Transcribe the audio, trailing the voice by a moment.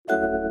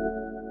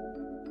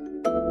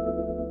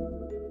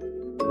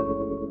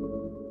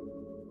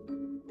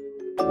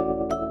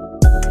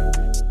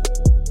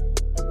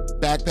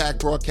Backpack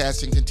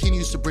Broadcasting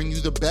continues to bring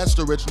you the best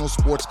original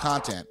sports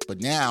content,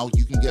 but now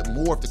you can get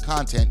more of the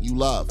content you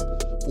love.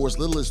 For as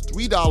little as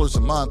 $3 a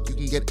month, you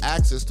can get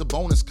access to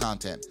bonus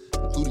content,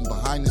 including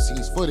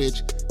behind-the-scenes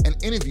footage and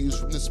interviews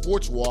from the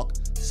Sports Walk,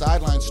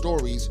 Sideline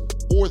Stories,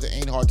 or the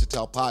Ain't Hard to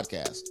Tell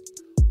podcast.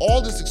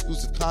 All this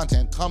exclusive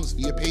content comes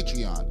via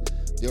Patreon.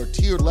 There are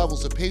tiered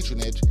levels of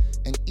patronage,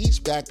 and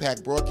each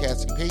Backpack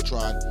Broadcasting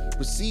patron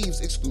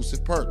receives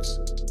exclusive perks.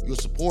 Your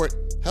support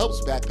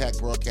helps Backpack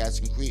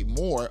Broadcasting create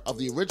more of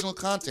the original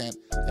content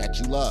that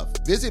you love.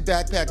 Visit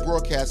Backpack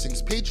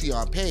Broadcasting's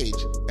Patreon page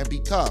and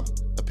become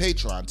a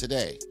patron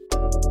today.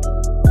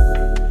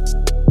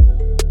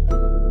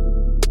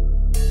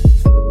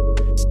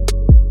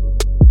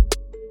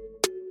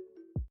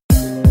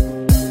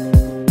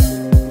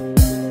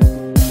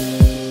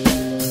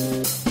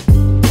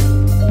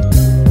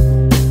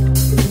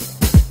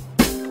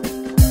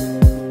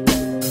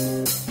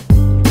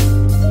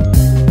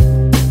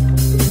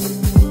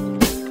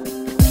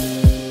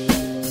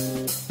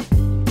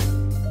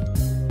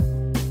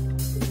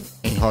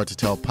 Hard to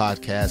Tell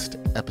podcast,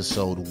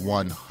 episode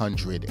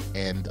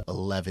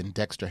 111.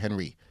 Dexter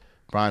Henry,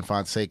 Brian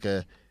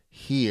Fonseca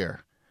here.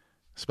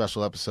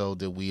 Special episode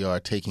that we are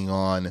taking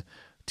on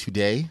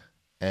today,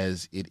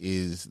 as it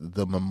is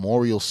the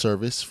memorial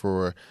service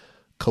for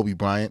Kobe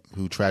Bryant,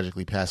 who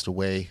tragically passed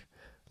away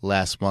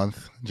last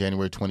month,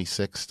 January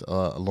 26th,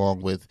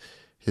 along with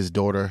his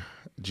daughter,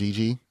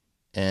 Gigi,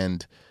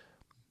 and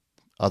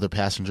other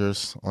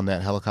passengers on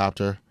that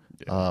helicopter.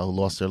 Who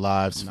lost their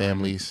lives,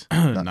 families.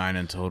 Nine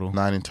in total.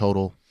 9 in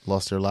total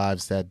lost their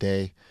lives that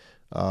day.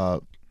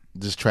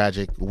 Just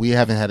tragic. We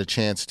haven't had a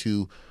chance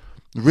to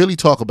really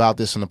talk about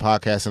this on the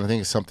podcast, and I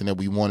think it's something that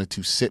we wanted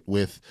to sit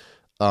with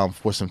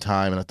for some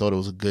time, and I thought it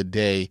was a good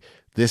day,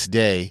 this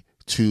day,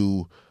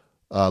 to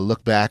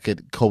look back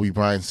at Kobe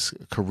Bryant's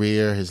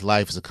career, his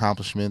life, his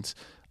accomplishments.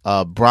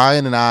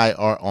 Brian and I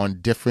are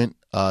on different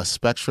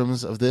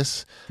spectrums of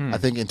this, I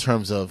think, in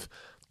terms of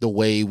the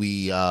way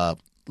we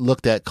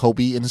looked at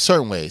Kobe in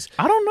certain ways.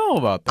 I don't know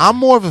about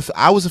that.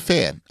 I was a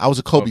fan. I was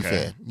a Kobe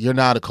fan. You were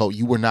not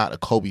a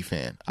Kobe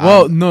fan.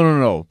 Well,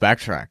 no.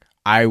 Backtrack.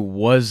 I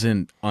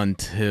wasn't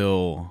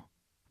until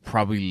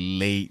probably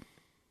late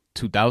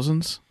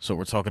 2000s. So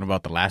we're talking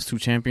about the last two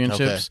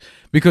championships. Okay.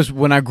 Because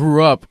when I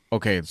grew up,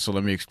 so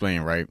let me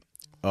explain, right?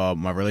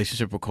 My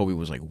relationship with Kobe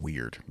was like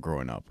weird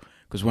growing up.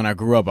 Because when I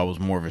grew up, I was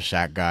more of a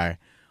Shaq guy.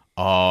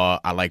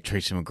 I liked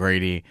Tracy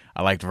McGrady.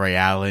 I liked Ray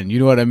Allen. You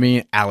know what I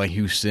mean? Allen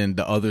Houston,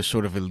 the other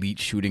sort of elite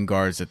shooting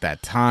guards at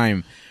that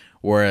time.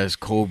 Whereas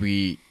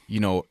Kobe,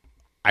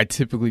 I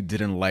typically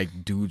didn't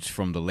like dudes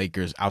from the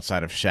Lakers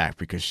outside of Shaq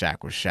because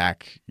Shaq was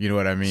Shaq. You know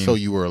what I mean? So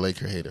you were a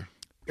Laker hater?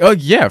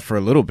 Yeah, for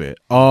a little bit.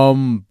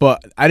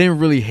 But I didn't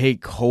really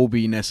hate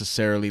Kobe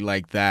necessarily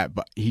like that,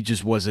 but he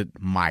just wasn't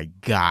my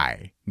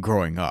guy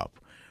growing up.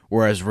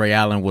 Whereas Ray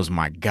Allen was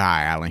my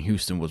guy. Allen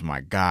Houston was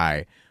my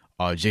guy.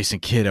 Jason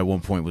Kidd at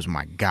one point was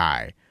my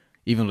guy.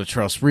 Even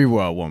Latrell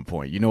Sprewell at one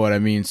point. You know what I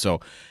mean? So,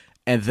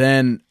 and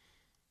then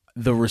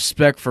the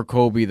respect for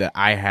Kobe that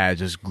I had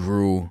just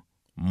grew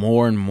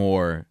more and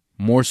more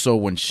so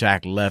when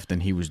Shaq left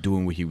and he was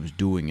doing what he was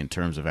doing in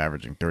terms of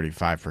averaging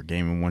 35 per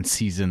game in one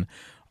season,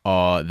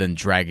 then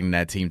dragging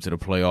that team to the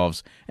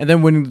playoffs, and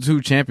then winning the two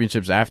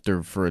championships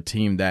after for a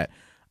team that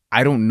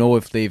I don't know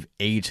if they've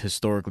aged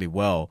historically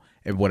well.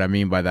 And what I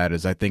mean by that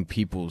is I think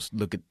people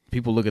look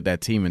at that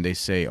team and they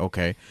say,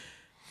 okay,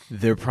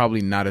 they're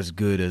probably not as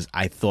good as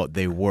I thought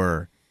they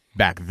were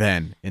back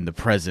then in the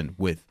present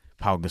with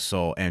Pau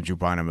Gasol, Andrew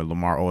Bynum, and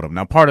Lamar Odom.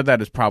 Now, part of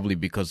that is probably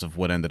because of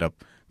what ended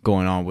up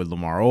going on with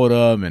Lamar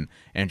Odom and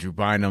Andrew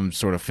Bynum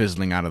sort of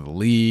fizzling out of the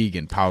league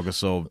and Pau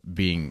Gasol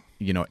being,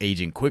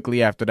 aging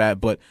quickly after that.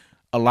 But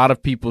a lot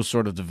of people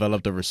sort of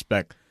developed a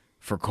respect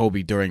for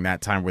Kobe during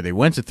that time where they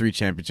went to 3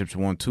 championships,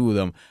 won 2 of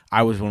them.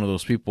 I was one of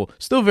those people,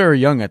 still very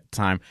young at the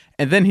time.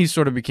 And then he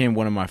sort of became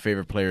one of my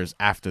favorite players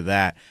after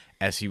that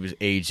as he was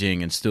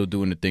aging and still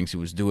doing the things he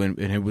was doing.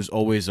 And it was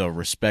always a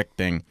respect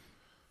thing.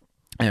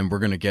 And we're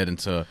going to get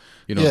into,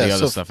 the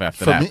other stuff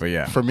after that. But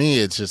yeah. For me,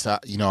 it's just,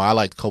 I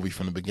liked Kobe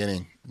from the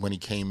beginning when he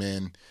came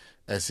in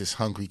as this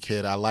hungry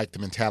kid. I liked the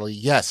mentality.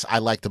 Yes, I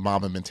like the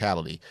Mamba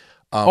mentality.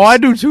 I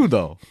do too,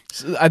 though.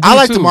 I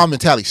like the Mamba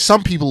mentality.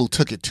 Some people who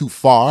took it too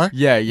far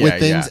with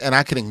things, and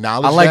I can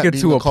acknowledge I like that it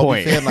to a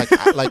Kobe point.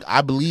 Fan.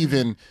 I believe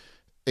in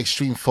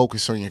extreme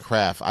focus on your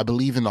craft. I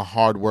believe in the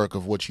hard work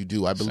of what you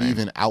do. I believe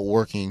in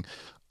outworking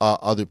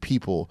other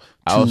people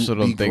to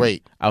be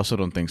great. I also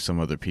don't think some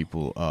other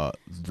people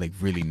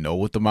really know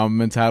what the Mamba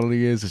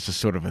mentality is. It's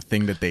just sort of a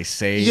thing that they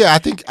say. Yeah, I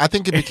think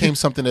it became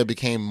something that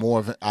became more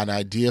of an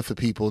idea for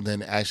people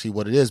than actually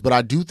what it is. But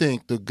I do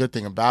think the good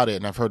thing about it,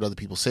 and I've heard other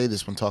people say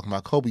this when talking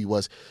about Kobe,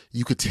 was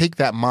you could take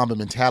that Mamba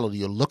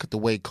mentality or look at the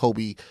way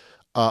Kobe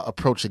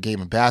approached the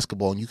game of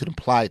basketball, and you could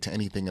apply it to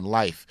anything in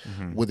life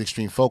with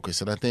extreme focus.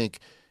 And I think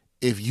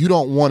if you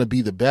don't want to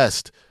be the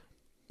best,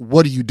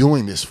 what are you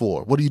doing this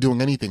for? What are you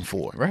doing anything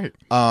for? Right.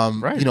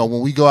 You know, when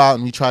we go out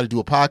and we try to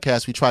do a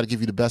podcast, we try to give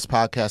you the best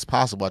podcast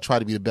possible. I try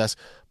to be the best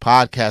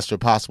podcaster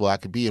possible I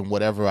could be in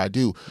whatever I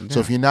do. Yeah.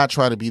 So if you're not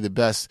trying to be the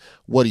best,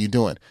 what are you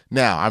doing?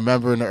 Now, I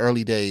remember in the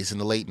early days, in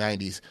the late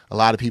 90s, a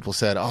lot of people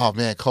said, oh,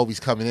 man, Kobe's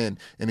coming in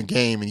the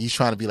game, and he's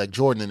trying to be like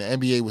Jordan. And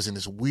the NBA was in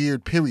this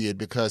weird period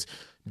because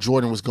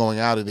Jordan was going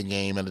out of the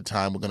game at the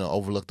time. We're going to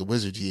overlook the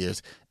Wizards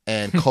years.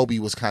 And Kobe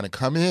was kind of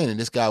coming in, and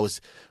this guy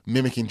was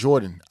mimicking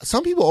Jordan.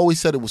 Some people always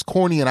said it was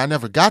corny, and I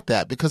never got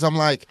that because I'm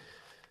like,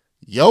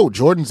 yo,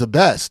 Jordan's the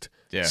best.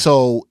 Yeah.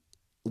 So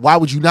why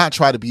would you not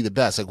try to be the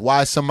best? Like,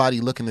 why is somebody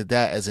looking at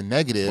that as a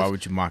negative? Why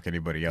would you mock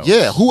anybody else?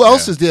 Yeah, who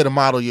else is there to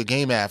model your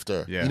game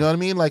after? Yeah. You know what I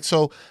mean? Like,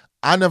 so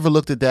I never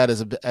looked at that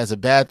as a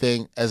bad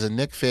thing. As a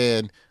Knicks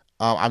fan,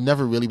 I've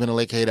never really been a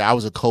Laker hater. I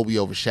was a Kobe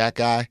over Shaq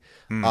guy.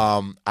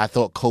 I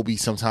thought Kobe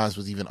sometimes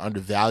was even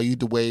undervalued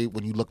the way,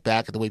 when you look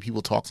back at the way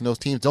people talked in those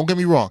teams. Don't get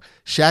me wrong.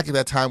 Shaq at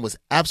that time was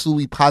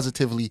absolutely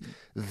positively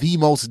the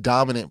most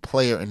dominant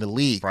player in the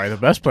league. Probably the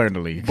best player in the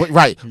league. But,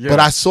 right. Yeah.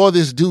 But I saw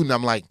this dude and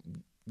I'm like,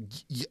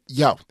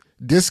 yo,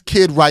 this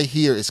kid right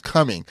here is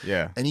coming.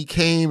 Yeah. And he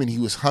came and he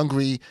was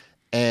hungry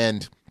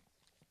and,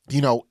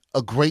 you know,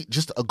 a great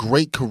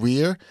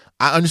career.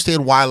 I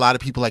understand why a lot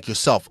of people like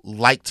yourself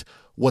liked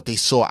what they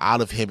saw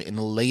out of him in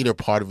the later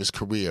part of his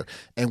career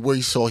and where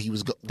he saw he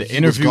was going. The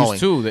interviews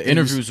too. The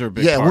interviews are a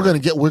big part.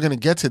 We're gonna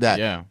get to that.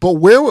 Yeah. But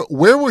where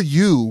were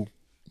you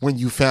when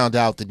you found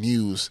out the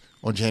news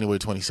on January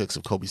 26th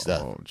of Kobe's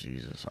death? Oh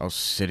Jesus! I was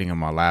sitting on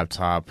my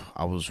laptop.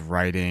 I was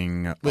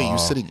writing. Wait, you were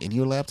sitting in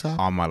your laptop?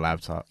 On my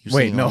laptop.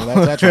 Wait, no.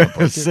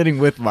 Sitting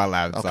with my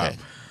laptop. Okay.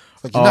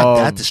 Like you're not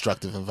that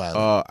destructive and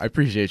violent. I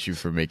appreciate you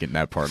for making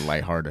that part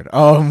lighthearted.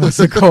 What's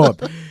it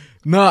called?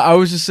 No, I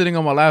was just sitting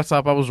on my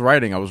laptop. I was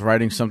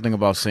writing something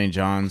about St.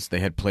 John's. They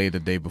had played the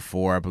day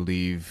before, I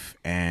believe,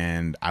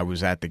 and I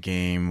was at the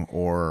game,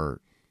 or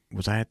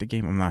was I at the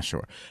game? I'm not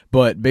sure.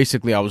 But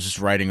basically, I was just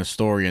writing a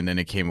story, and then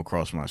it came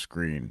across my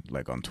screen,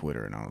 like on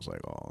Twitter, and I was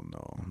like, oh,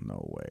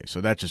 no way. So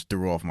that just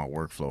threw off my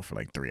workflow for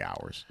like 3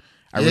 hours.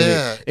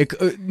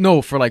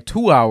 For like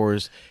 2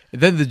 hours.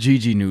 Then the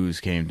GG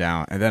news came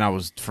down, and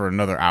then for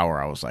another hour,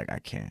 I was like, I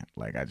can't.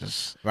 Like,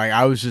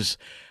 I was just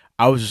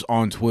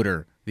on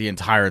Twitter the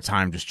entire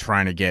time, just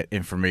trying to get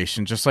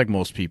information, just like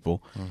most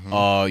people.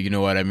 You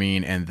know what I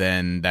mean? And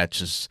then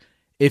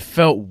it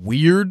felt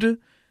weird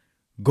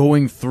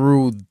going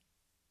through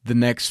the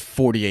next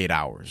 48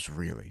 hours,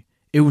 really.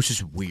 It was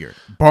just weird.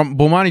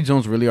 Bomani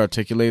Jones really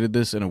articulated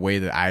this in a way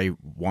that I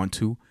want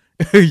to.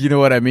 You know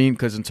what I mean?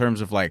 Because in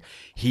terms of like,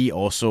 he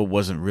also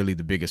wasn't really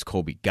the biggest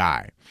Kobe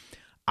guy.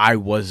 I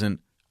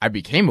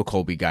became a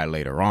Kobe guy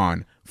later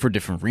on for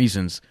different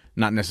reasons,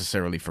 not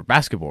necessarily for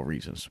basketball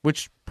reasons,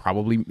 which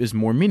probably is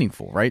more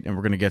meaningful, right? And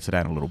we're going to get to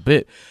that in a little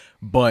bit.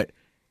 But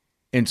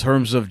in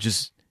terms of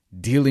just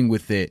dealing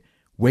with it,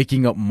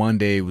 waking up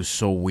Monday was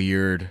so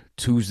weird.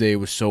 Tuesday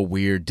was so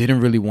weird.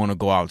 Didn't really want to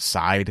go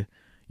outside.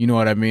 You know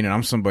what I mean? And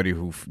I'm somebody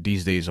who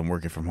these days I'm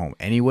working from home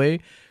anyway,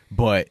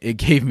 but it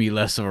gave me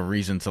less of a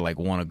reason to like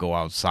want to go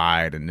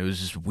outside. And it was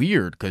just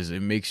weird because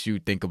it makes you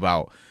think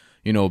about,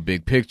 you know,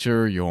 big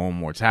picture, your own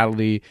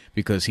mortality,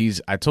 because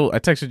I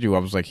texted you, I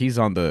was like, he's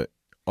on the,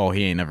 oh,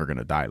 he ain't never going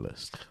to die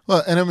list.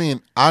 Well, and I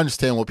mean, I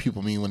understand what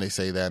people mean when they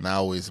say that. And I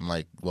always am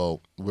like,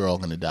 well, we're all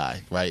going to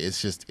die, right?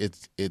 It's just,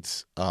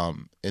 it's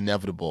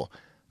inevitable.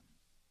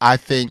 I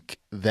think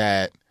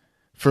that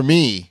for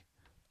me,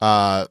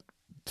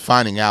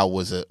 finding out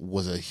was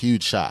a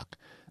huge shock.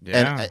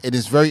 Yeah. And it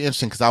is very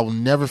interesting because I will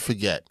never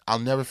forget. I'll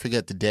never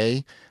forget the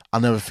day.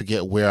 I'll never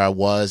forget where I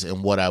was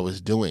and what I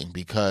was doing,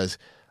 because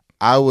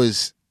I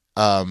was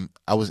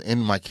in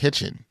my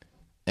kitchen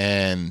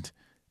and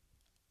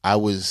I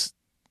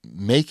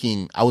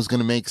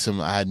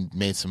had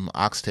made some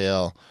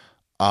oxtail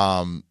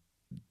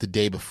the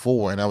day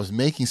before, and I was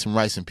making some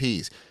rice and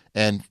peas.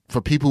 And for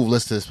people who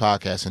listen to this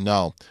podcast and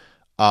know,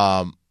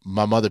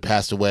 my mother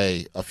passed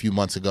away a few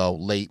months ago,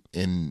 late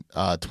in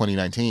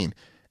 2019.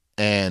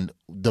 And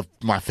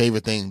my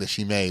favorite thing that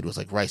she made was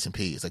like rice and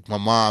peas. Like my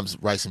mom's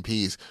rice and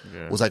peas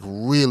was like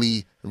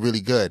really, really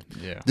good.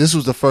 Yeah. This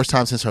was the first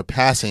time since her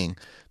passing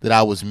that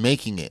I was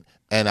making it.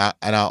 And I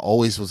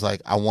always was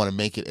like, I want to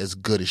make it as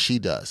good as she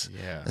does.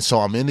 Yeah. And so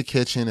I'm in the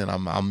kitchen and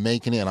I'm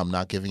making it, and I'm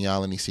not giving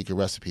y'all any secret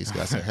recipes.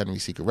 That's a Henry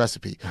secret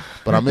recipe.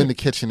 But I'm in the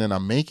kitchen and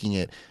I'm making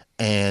it,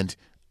 and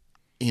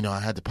you know,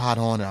 I had the pot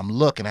on and I'm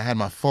looking. I had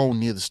my phone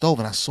near the stove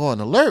and I saw an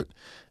alert,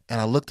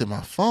 and I looked at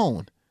my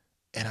phone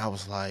and I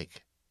was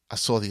like, I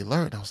saw the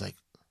alert and I was like,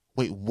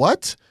 wait,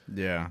 what?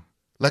 Yeah.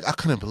 Like I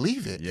couldn't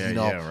believe it. Yeah, you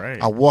know, yeah,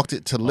 right. I walked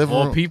it to the living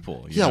room. All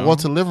people. I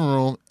walked to the living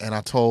room and I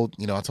told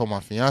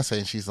my fiance,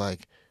 and she's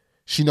like,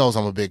 she knows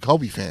I'm a big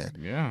Kobe fan.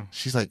 Yeah.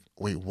 She's like,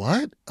 wait,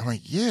 what? I'm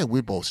like, yeah,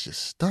 we're both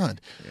just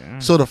stunned. Yeah.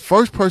 So the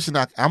first person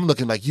I'm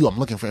looking like you, I'm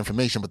looking for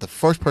information, but the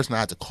first person I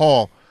had to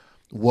call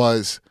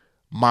was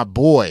my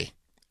boy.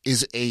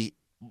 He's a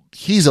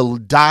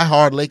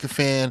diehard Laker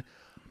fan,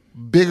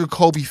 bigger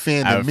Kobe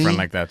fan I than have a me. friend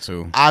like that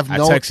too. I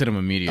texted him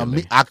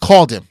immediately. I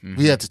called him.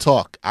 We had to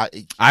talk. I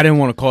didn't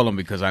want to call him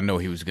because I know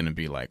he was gonna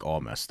be like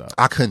all messed up.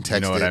 I couldn't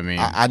text. You know what I mean?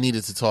 I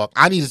needed to talk.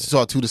 I needed to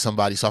talk to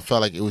somebody, so I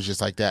felt like it was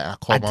just like that. I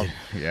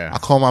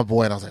called my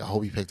boy, and I was like, I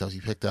hope he picked up. He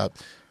picked up,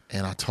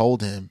 and I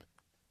told him.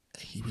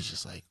 He was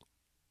just like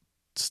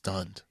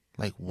stunned.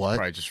 Like, what?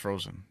 Probably just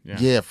frozen.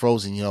 Yeah,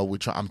 frozen. You know,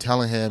 I'm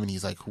telling him, and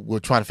he's like, we're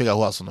trying to figure out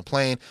who else on the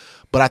plane.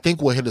 But I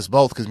think what hit us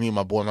both, because me and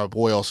my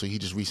boy also, he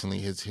just recently,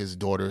 his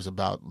daughter is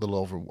about a little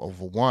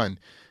over 1.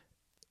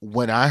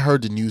 When I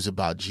heard the news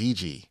about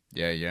Gigi,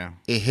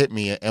 it hit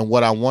me. And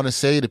what I want to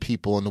say to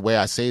people, and the way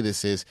I say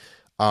this is,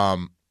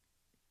 in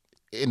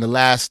the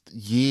last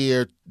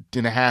year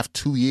and a half,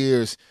 2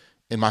 years,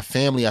 in my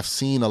family, I've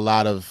seen a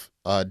lot of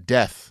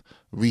death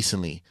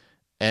recently.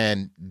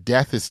 And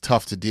death is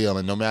tough to deal,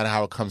 and no matter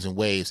how it comes in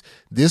waves.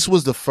 This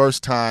was the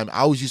first time. I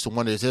always used to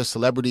wonder, is there a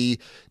celebrity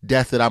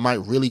death that I might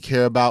really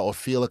care about or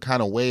feel a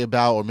kind of way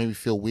about or maybe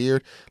feel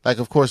weird? Like,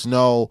 of course,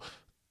 no,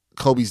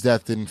 Kobe's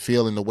death didn't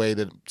feel in the way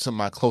that some of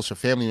my closer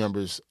family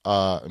members,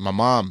 my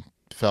mom,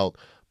 felt,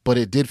 but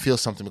it did feel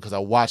something because I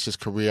watched his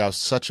career. I was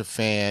such a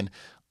fan.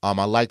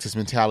 I liked his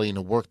mentality and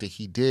the work that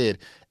he did,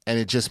 and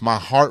it just, my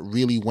heart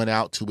really went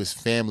out to his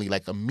family,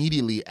 like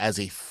immediately as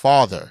a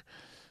father.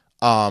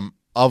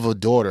 Of a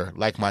daughter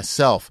like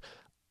myself,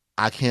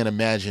 I can't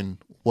imagine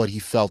what he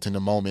felt in the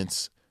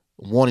moments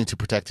wanting to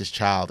protect his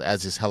child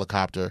as his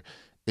helicopter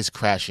is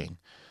crashing.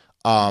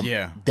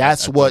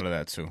 That's what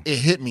that too. It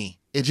hit me.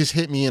 It just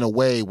hit me in a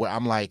way where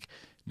I'm like,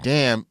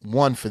 damn,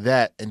 1, for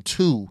that, and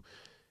 2,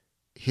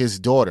 his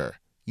daughter.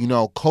 You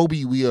know,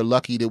 Kobe, we are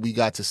lucky that we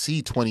got to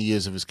see 20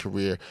 years of his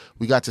career.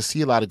 We got to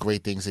see a lot of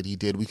great things that he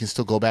did. We can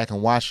still go back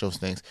and watch those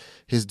things.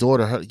 His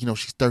daughter,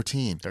 she's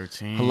 13.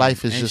 Her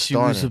life is just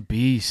starting. She was a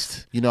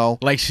beast. You know?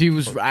 Like,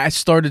 I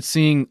started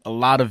seeing a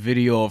lot of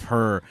video of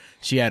her.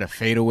 She had a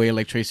fadeaway,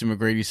 like Tracy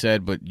McGrady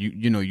said, but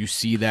you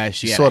see that.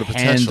 She had a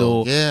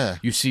handle. Yeah.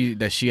 You see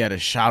that she had a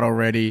shot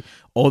already.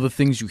 All the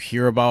things you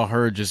hear about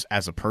her just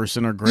as a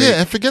person are great. Yeah,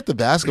 and forget the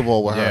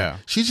basketball with her.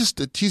 She's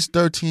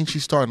 13.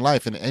 She's starting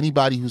life, and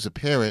anybody who's a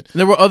parent.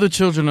 There were other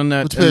children on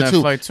that flight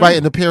too, right?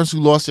 And the parents who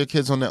lost their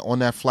kids on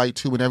that flight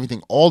too, and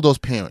everything. All those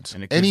parents,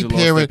 and any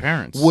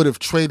parent would have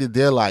traded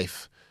their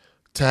life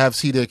to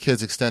see their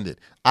kids extended.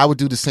 I would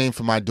do the same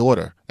for my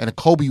daughter, and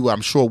Kobe,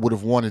 I'm sure, would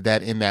have wanted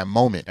that in that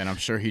moment. And I'm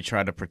sure he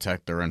tried to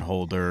protect her and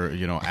hold her,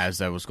 as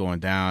that was going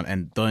down.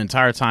 And the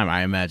entire time,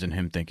 I imagine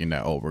him thinking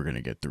that, we're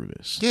gonna get through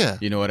this. Yeah,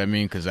 you know what I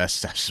mean? Because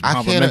that's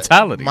my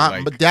mentality.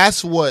 But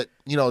that's what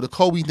the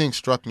Kobe thing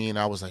struck me, and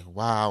I was like,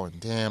 wow and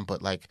damn.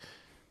 But like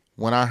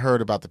when I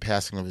heard about the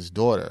passing of his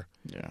daughter,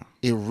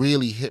 it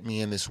really hit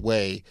me in this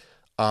way.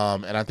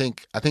 And I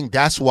think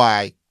that's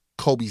why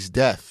Kobe's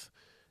death.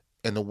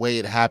 And the way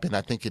it happened,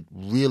 I think it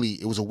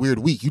was a weird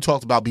week. You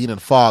talked about being in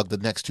fog the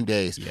next 2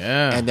 days.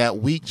 Yeah. And that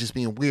week just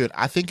being weird.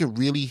 I think it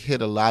really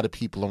hit a lot of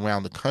people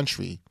around the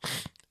country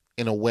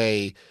in a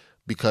way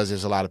because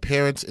there's a lot of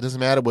parents. It doesn't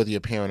matter whether you're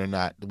a parent or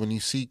not. When you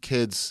see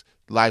kids'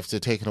 lives that are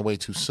taken away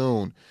too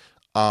soon,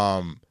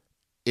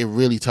 it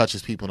really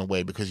touches people in a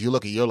way because you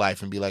look at your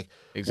life and be like,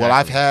 well,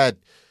 I've had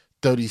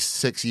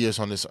 36 years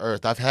on this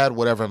earth. I've had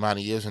whatever amount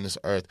of years on this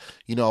earth.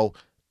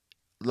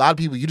 A lot of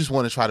people, you just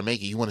want to try to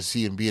make it. You want to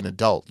see and be an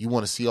adult. You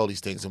want to see all these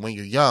things. And when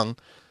you're young,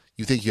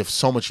 you think you have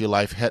so much of your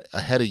life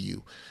ahead of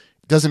you.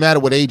 It doesn't matter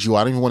what age you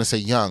are. I don't even want to say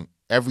young.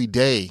 Every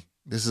day,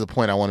 this is a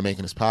point I want to make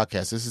in this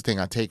podcast. This is the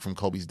thing I take from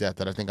Kobe's death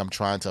that I think I'm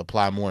trying to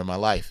apply more in my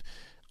life.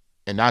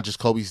 And not just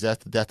Kobe's death,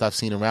 the death I've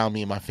seen around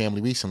me and my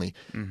family recently.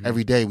 Mm-hmm.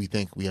 Every day we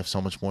think we have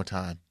so much more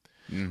time.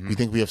 Mm-hmm. We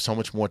think we have so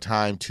much more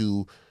time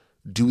to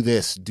do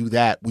this, do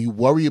that. We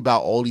worry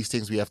about all these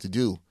things we have to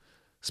do.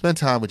 Spend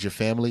time with your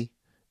family.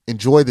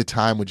 Enjoy the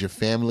time with your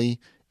family.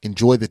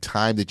 Enjoy the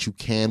time that you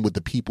can with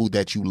the people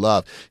that you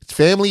love.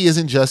 Family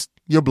isn't just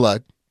your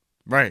blood.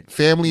 Right.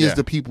 Family is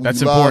the people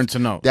that's you love. That's important to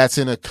know. That's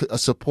in a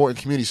supporting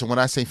community. So when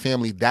I say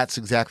family, that's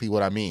exactly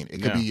what I mean.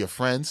 It could be your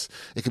friends.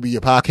 It could be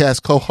your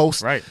podcast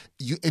co-host. Right.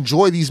 You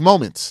enjoy these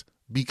moments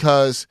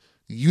because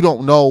you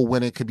don't know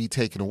when it could be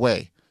taken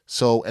away.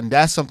 So, and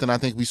that's something I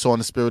think we saw in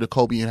the spirit of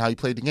Kobe and how he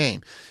played the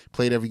game.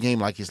 Played every game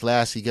like his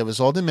last. He gave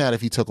us all. Didn't matter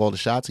if he took all the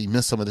shots. He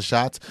missed some of the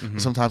shots. Mm-hmm.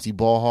 Sometimes he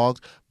ball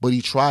hogged. But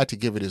he tried to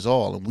give it his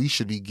all. And we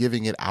should be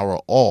giving it our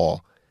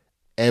all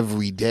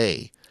every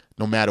day,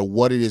 no matter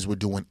what it is we're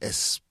doing,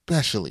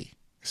 especially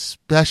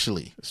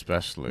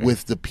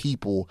with the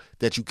people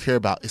that you care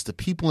about. It's the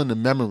people and the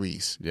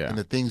memories and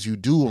the things you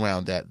do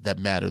around that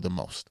matter the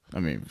most.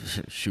 I mean,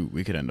 shoot,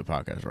 we could end the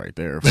podcast right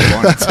there if we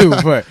wanted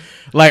to. But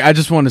like, I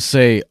just want to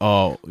say,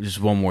 just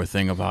one more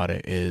thing about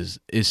it is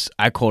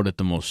I called it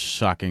the most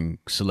shocking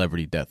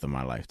celebrity death of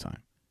my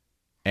lifetime.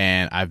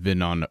 And I've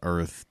been on the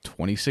earth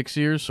 26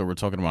 years, so we're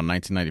talking about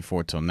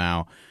 1994 till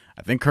now.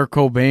 I think Kurt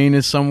Cobain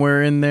is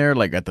somewhere in there,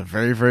 like at the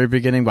very, very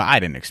beginning, but I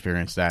didn't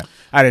experience that.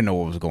 I didn't know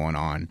what was going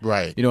on.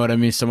 Right. You know what I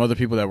mean? Some other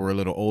people that were a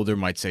little older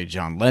might say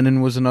John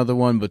Lennon was another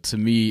one, but to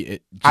me,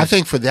 I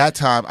think for that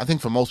time, I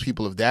think for most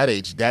people of that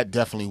age, that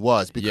definitely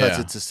was because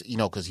Yeah. it's,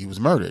 because he was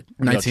murdered.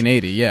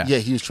 1980, yeah. Yeah,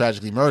 he was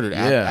tragically murdered.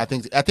 Yeah. I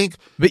think,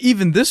 But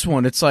even this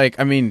one, it's like,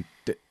 I mean,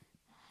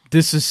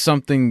 this is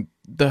something,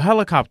 the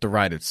helicopter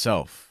ride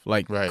itself,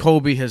 like Right.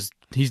 Kobe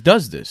he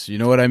does this, you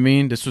know what I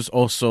mean? This was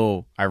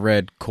also, I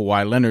read,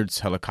 Kawhi Leonard's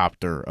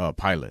helicopter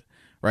pilot,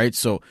 right?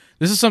 So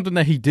this is something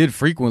that he did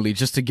frequently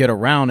just to get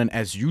around and,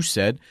 as you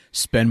said,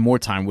 spend more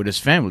time with his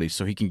family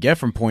so he can get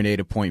from point A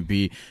to point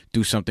B,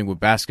 do something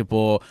with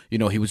basketball. You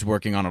know, he was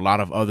working on a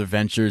lot of other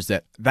ventures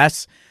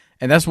that's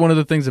one of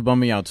the things that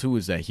bummed me out too,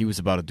 is that he was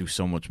about to do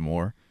so much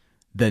more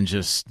than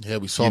just, yeah,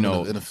 we saw him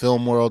in the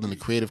film world, in the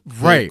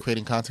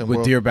creating content with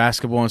world. Dear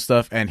Basketball and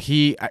stuff. And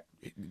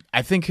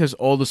I think his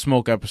All the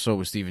Smoke episode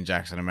with Steven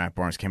Jackson and Matt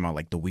Barnes came out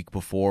like the week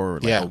before,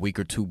 a week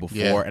or two before,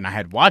 Yeah. and I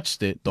had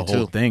watched it, the Me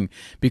whole too. thing,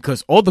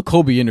 because all the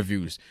Kobe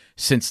interviews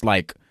since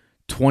like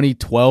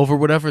 2012 or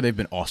whatever, they've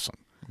been awesome.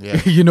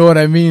 Yeah. You know what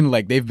I mean?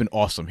 Like, they've been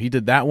awesome. He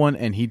did that one,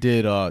 and he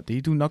did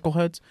he do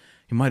Knuckleheads?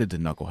 He might have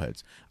did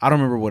Knuckleheads. I don't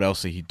remember what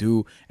else did he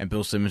do. And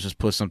Bill Simmons just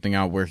put something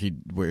out where he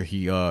and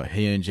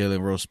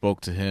Jalen Rose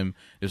spoke to him.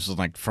 This was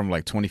like from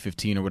like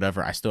 2015 or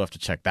whatever. I still have to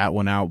check that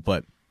one out.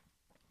 But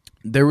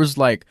there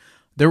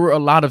were a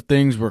lot of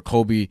things where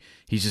Kobe,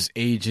 he's just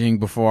aging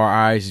before our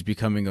eyes. He's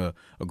becoming a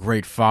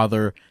great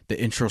father.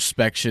 The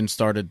introspection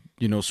started,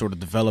 sort of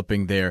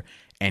developing there.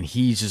 And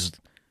he's just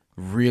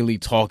really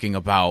talking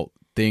about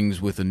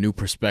things with a new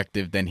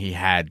perspective than he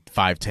had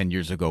 5-10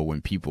 years ago when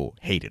people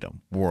hated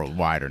him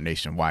worldwide or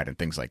nationwide and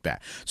things like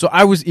that. So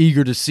I was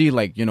eager to see,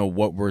 like,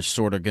 what were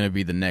sort of going to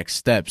be the next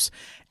steps,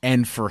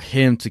 and for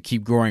him to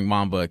keep growing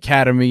Mamba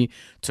Academy,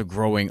 to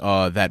growing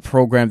that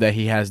program that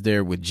he has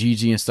there with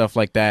Gigi and stuff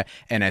like that.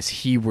 And as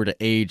he were to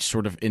age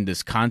sort of in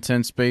this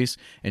content space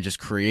and just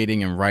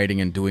creating and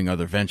writing and doing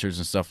other ventures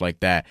and stuff like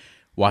that,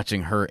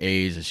 watching her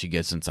age as she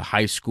gets into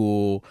high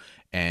school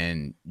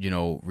and,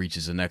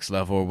 reaches the next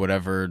level or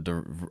whatever.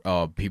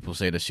 The people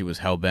say that she was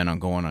hell-bent on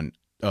going on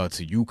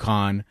to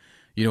UConn,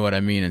 you know what I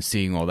mean, and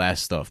seeing all that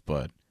stuff.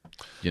 But,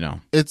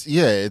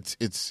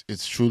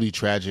 it's truly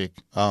tragic.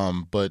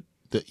 But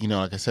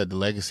like I said, the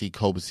legacy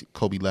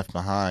Kobe left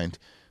behind,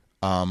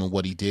 and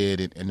what he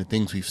did, and the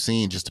things we've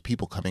seen, just the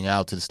people coming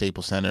out to the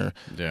Staples Center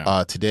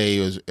today,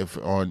 if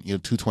on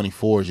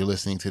 224 as you're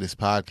listening to this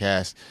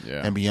podcast,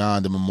 and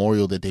beyond, the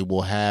memorial that they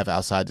will have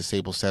outside the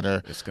Staples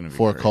Center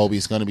for crazy. Kobe,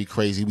 it's going to be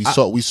crazy. We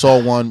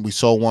saw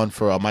one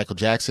for Michael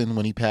Jackson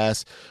when he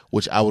passed,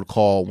 which I would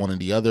call one of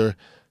the other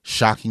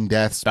shocking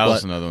deaths. That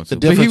was another one too.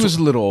 But he was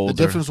a little older.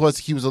 The difference was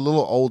he was a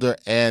little older,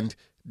 and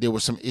there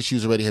were some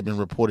issues already had been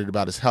reported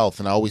about his health.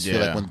 And I always feel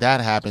like when that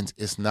happens,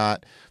 it's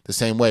not the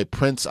same way.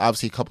 Prince,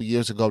 obviously, a couple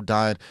years ago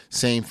died.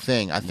 Same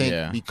thing. I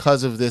think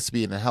because of this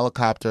being a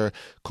helicopter,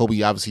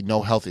 Kobe, obviously,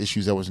 no health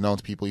issues that was known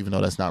to people, even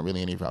though that's not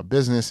really any of our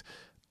business.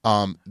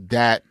 That's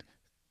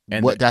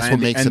what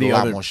makes it a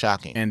lot more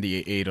shocking. And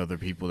the 8 other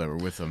people that were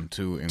with him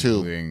too,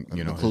 including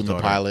his daughter, the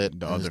pilot,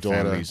 the his other daughter,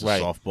 families, the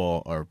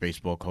softball or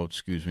baseball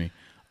coach,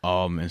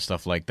 and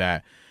stuff like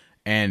that.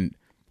 And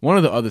one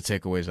of the other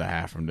takeaways I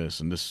have from this,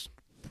 and this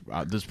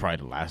is probably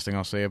the last thing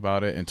I'll say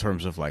about it in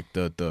terms of like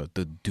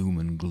the doom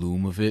and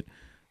gloom of it,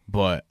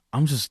 but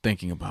I'm just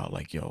thinking about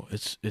like,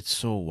 it's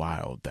so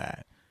wild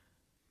that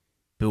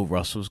Bill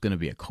Russell's gonna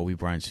be at Kobe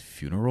Bryant's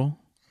funeral.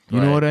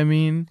 You know what I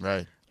mean?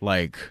 Right.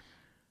 Like,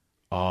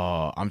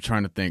 I'm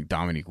trying to think.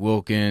 Dominique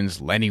Wilkins,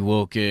 Lenny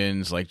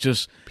Wilkins, like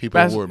just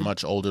people who were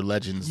much older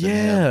legends than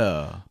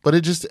him. But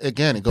it just,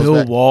 again, it goes Bill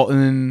back.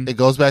 Walton. It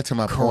goes back to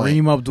my point.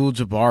 Kareem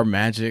Abdul-Jabbar,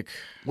 Magic.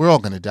 We're all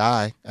going to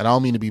die. And I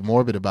don't mean to be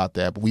morbid about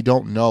that, but we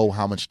don't know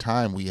how much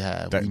time we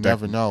have. We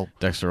never know.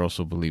 Dexter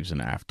also believes in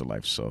the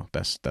afterlife, so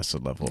that's a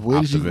level of Where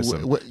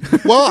optimism.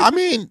 Well, I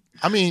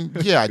mean,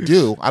 yeah, I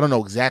do. I don't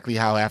know exactly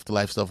how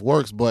afterlife stuff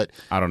works, but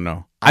I don't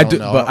know. I don't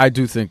know. But I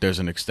do think there's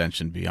an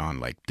extension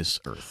beyond like this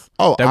Earth.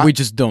 We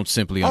just don't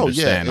simply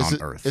understand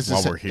on Earth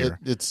while we're here.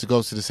 It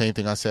goes to the same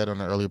thing I said on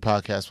the earlier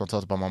podcast when I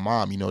talked about my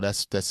mom.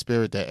 that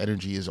spirit, that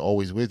energy is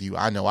always with you.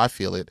 I know, I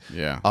feel it.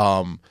 Yeah.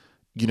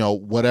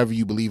 Whatever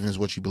you believe in is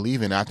what you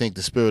believe in. I think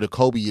the spirit of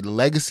Kobe, the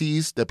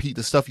legacies,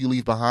 the stuff you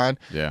leave behind,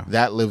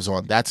 that lives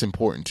on. That's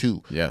important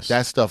too. Yes.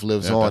 That stuff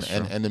lives on,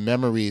 and the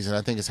memories, and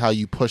I think it's how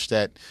you push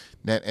that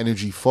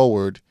energy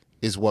forward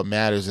is what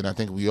matters, and I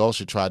think we all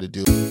should try to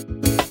do.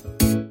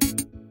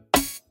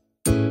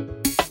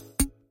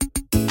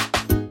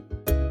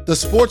 The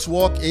Sports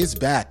Walk is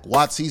back.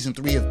 Watch Season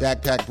 3 of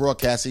Backpack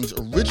Broadcasting's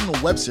original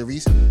web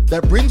series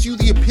that brings you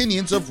the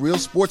opinions of real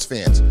sports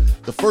fans.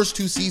 The first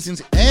 2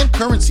 seasons and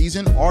current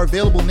season are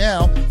available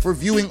now for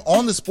viewing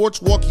on the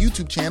Sports Walk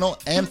YouTube channel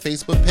and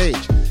Facebook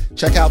page.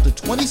 Check out the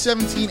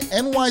 2017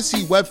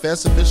 NYC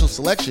WebFest official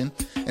selection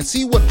and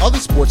see what other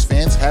sports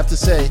fans have to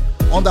say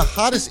on the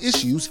hottest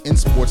issues in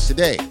sports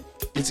today.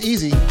 It's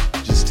easy.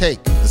 Just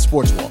take the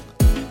Sports Walk.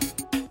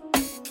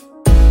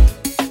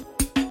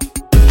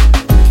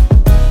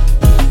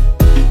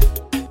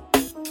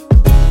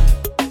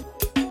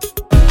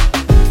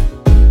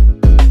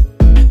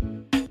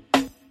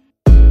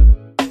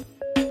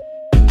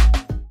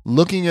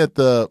 looking at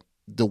the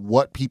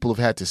what people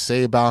have had to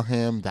say about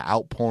him, the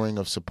outpouring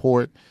of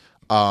support.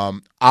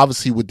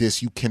 Obviously, with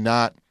this, you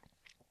cannot,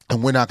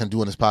 and we're not going to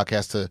do in this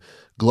podcast to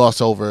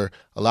gloss over.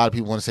 A lot of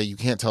people want to say you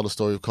can't tell the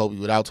story of Kobe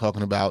without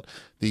talking about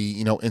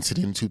the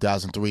incident in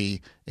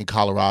 2003 in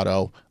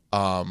Colorado,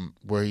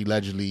 where he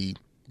allegedly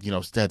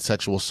had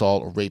sexual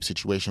assault or rape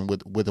situation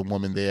with a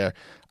woman there.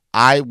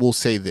 I will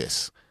say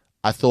this: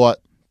 I thought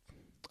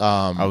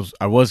I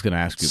was going to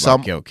ask you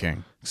about Gayle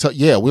King. So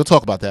yeah, we'll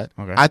talk about that.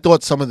 Okay. I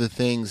thought some of the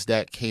things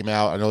that came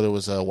out. I know there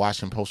was a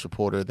Washington Post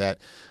reporter that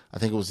I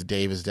think it was the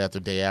day of his death or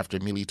day after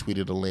immediately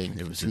tweeted a link.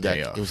 It was the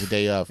day of. It was the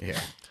day of. Yeah.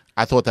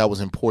 I thought that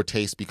was in poor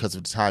taste because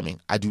of the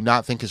timing. I do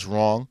not think it's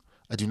wrong.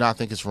 I do not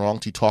think it's wrong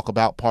to talk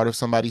about part of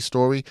somebody's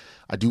story.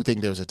 I do think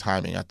there's a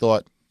timing. I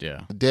thought you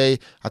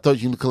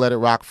could let it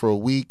rock for a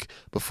week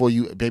before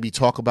you maybe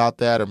talk about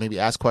that or maybe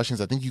ask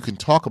questions. I think you can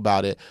talk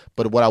about it,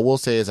 but what I will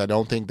say is I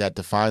don't think that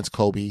defines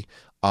Kobe.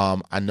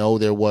 I know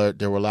there were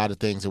a lot of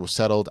things that were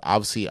settled.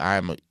 Obviously, I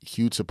am a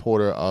huge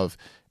supporter of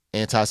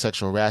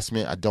anti-sexual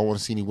harassment. I don't want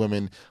to see any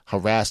women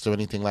harassed or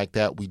anything like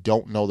that. We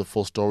don't know the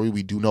full story.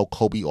 We do know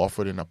Kobe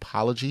offered an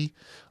apology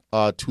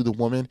to the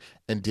woman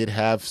and did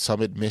have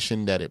some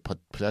admission that it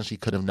potentially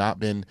could have not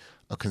been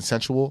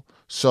consensual.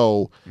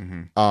 So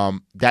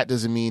that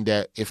doesn't mean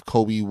that if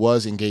Kobe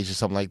was engaged in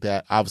something like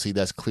that, obviously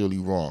that's clearly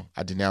wrong.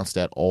 I denounce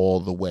that all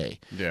the way.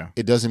 Yeah.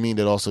 It doesn't mean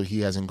that also he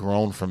hasn't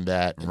grown from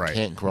that and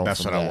can't grow from that.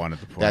 That's what I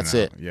wanted to point out. That's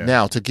it. Yeah.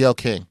 Now, to Gayle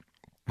King.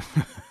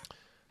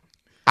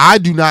 I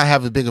do not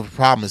have as big of a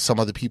problem as some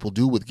other people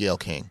do with Gayle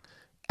King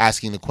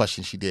asking the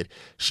question she did.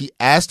 She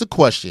asked a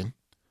question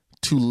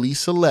to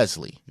Lisa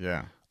Leslie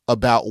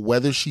about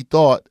whether she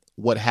thought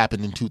what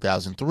happened in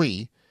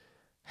 2003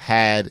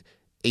 had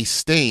a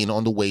stain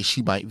on the way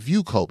she might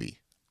view Kobe.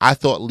 I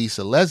thought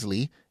Lisa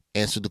Leslie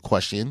answered the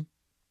question,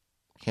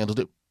 handled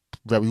it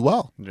very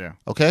well. Yeah.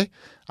 Okay?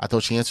 I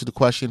thought she answered the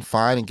question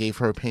fine and gave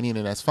her opinion,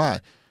 and that's fine.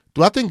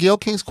 Do I think Gayle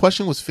King's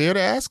question was fair to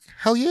ask?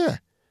 Hell yeah.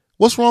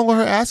 What's wrong with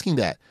her asking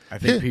that? I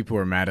think people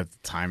are mad at the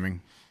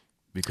timing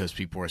because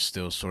people are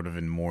still sort of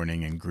in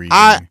mourning and grieving.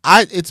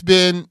 It's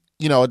been,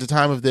 at the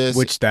time of this.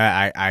 Which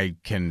that I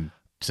can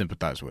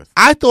sympathize with.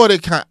 I thought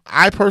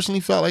I personally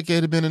felt like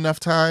it had been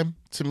enough time.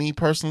 To me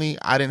personally,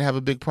 I didn't have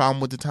a big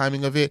problem with the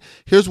timing of it.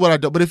 Here's what I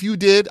don't. But if you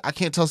did, I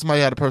can't tell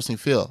somebody how to personally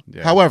feel.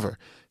 Yeah. However,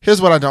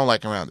 here's what I don't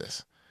like around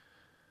this.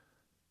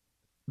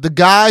 The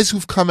guys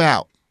who've come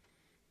out,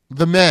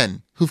 the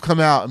men who've come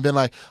out and been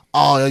like,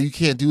 oh, you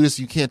can't do this,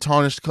 you can't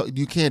tarnish,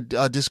 you can't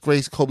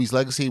disgrace Kobe's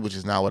legacy, which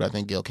is not what I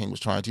think Gayle King was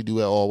trying to do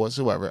at all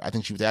whatsoever. I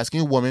think she was asking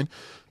a woman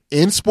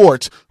in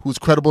sports who's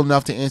credible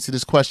enough to answer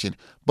this question.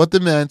 But the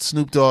men,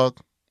 Snoop Dogg,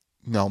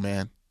 no,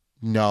 man,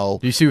 no.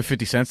 Do you see what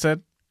 50 Cent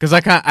said? Because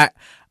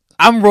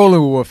I'm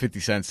rolling with what 50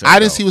 Cent said. I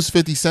didn't see what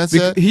 50 Cent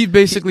said. He's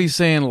basically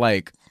saying,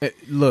 like,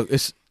 look,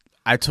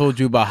 I told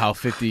you about how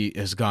 50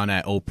 has gone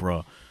at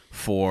Oprah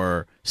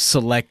for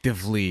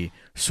selectively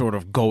sort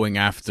of going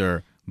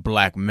after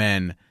black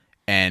men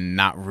and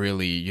not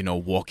really,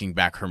 walking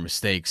back her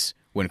mistakes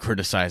when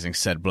criticizing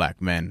said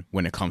black men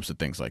when it comes to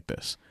things like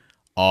this.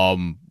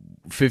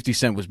 50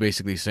 Cent was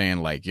basically saying,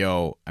 like,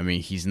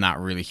 he's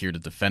not really here to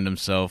defend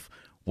himself.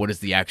 What is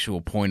the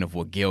actual point of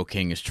what Gayle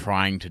King is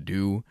trying to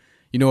do?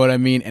 You know what I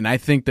mean? And I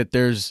think that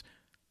there's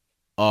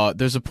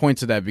a point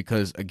to that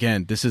because,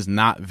 again, this is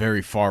not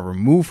very far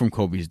removed from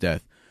Kobe's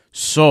death.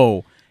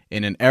 So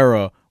in an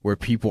era where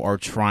people are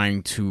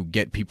trying to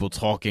get people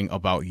talking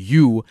about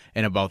you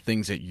and about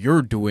things that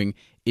you're doing,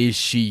 is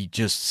she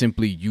just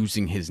simply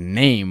using his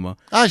name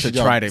to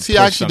try to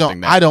push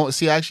something? I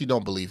actually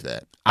don't believe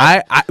that.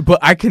 But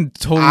I can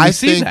totally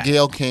see that. I think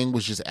Gayle King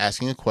was just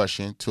asking a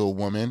question to a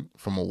woman,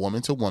 from a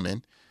woman to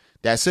woman.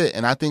 That's it.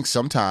 And I think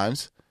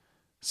sometimes,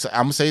 so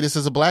I'm going to say this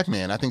as a black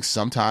man, I think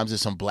sometimes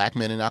there's some black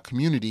men in our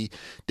community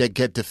that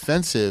get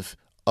defensive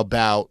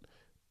about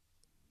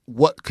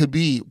what could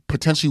be,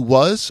 potentially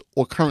was,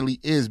 or currently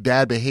is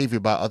bad behavior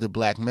by other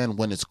black men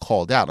when it's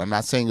called out. I'm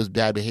not saying it was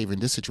bad behavior in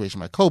this situation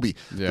by Kobe.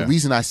 Yeah. The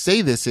reason I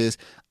say this is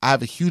I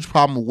have a huge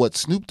problem with what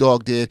Snoop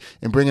Dogg did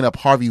in bringing up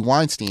Harvey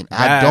Weinstein.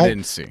 I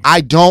didn't see.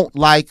 I don't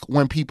like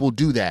when people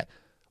do that.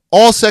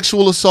 All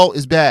sexual assault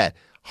is bad.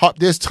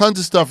 There's tons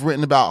of stuff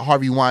written about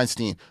Harvey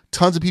Weinstein.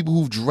 Tons of people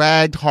who've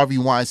dragged Harvey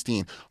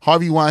Weinstein.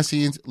 Harvey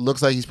Weinstein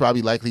looks like he's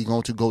probably likely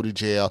going to go to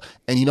jail.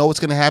 And you know what's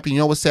going to happen? You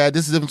know what's sad?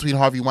 This is the difference between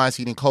Harvey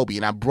Weinstein and Kobe.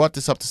 And I brought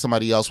this up to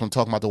somebody else when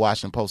talking about the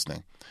Washington Post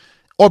thing.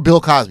 Or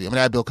Bill Cosby. I'm going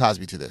to add Bill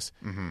Cosby to this.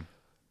 Mm-hmm.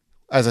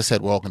 As I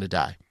said, we're all going to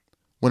die.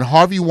 When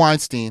Harvey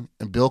Weinstein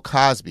and Bill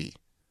Cosby,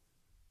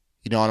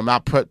 and I'm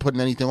not putting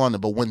anything on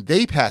them, but when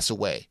they pass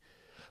away,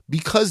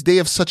 because they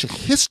have such a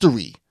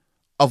history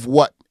of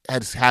what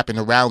has happened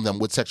around them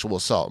with sexual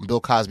assault, and Bill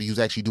Cosby, who's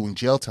actually doing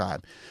jail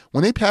time,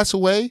 when they pass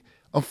away,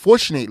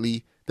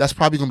 unfortunately, that's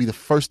probably going to be the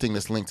first thing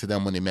that's linked to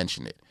them when they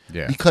mention it.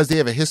 Yeah. Because they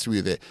have a history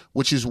of it,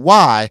 which is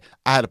why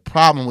I had a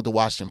problem with the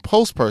Washington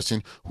Post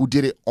person who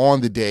did it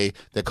on the day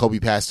that Kobe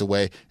passed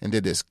away and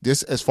did this.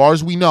 This, as far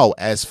as we know,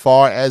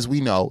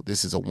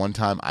 this is a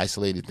one-time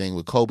isolated thing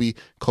with Kobe.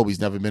 Kobe's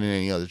never been in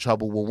any other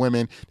trouble with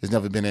women. There's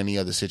never been any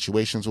other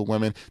situations with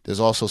women. There's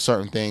also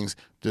certain things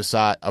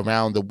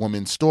around the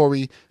woman's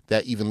story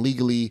that even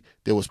legally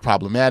there was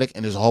problematic,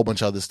 and there's a whole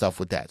bunch of other stuff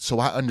with that. So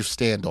I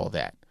understand all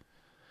that.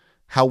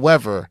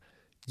 However,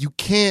 you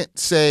can't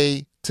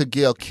say to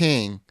Gayle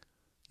King,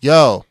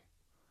 yo,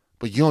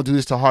 but you don't do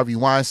this to Harvey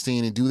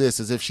Weinstein and do this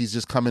as if she's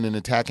just coming and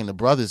attacking the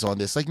brothers on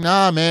this. Like,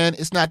 nah, man,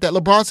 it's not that.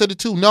 LeBron said it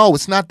too. No,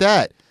 it's not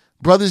that.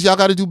 Brothers, y'all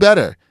got to do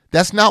better.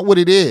 That's not what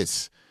it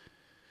is.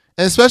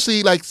 And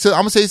especially, like, so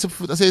I'm going to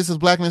say this as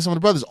black men and some of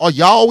the brothers. Are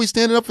y'all always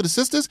standing up for the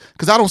sisters?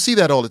 Because I don't see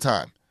that all the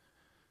time.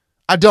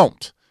 I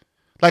don't.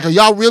 Like, are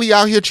y'all really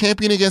out here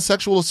championing against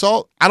sexual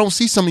assault? I don't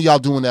see some of y'all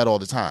doing that all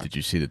the time. Did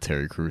you see the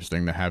Terry Crews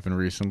thing that happened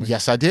recently?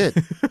 Yes, I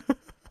did.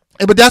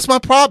 But that's my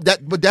problem.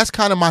 But that's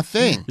kind of my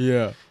thing.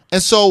 Yeah.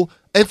 And so,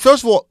 and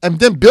first of all, and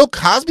then Bill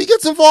Cosby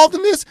gets involved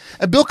in this.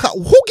 And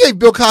who gave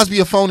Bill Cosby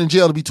a phone in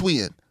jail to be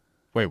tweeting?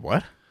 Wait,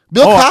 what?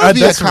 Bill Cosby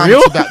that's had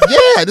comments real? about.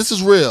 Yeah, this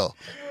is real.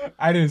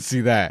 I didn't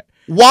see that.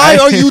 Why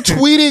are you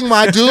tweeting,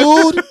 my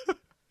dude?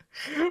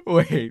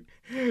 Wait,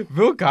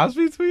 Bill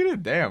Cosby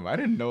tweeted? Damn, I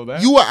didn't know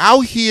that. You are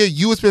out here.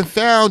 You have been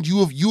found.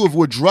 You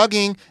were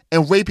drugging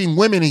and raping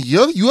women, and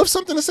you have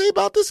something to say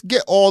about this?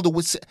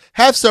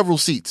 Have several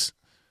seats.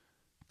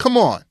 Come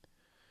on.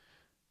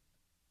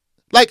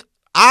 Like,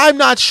 I'm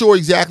not sure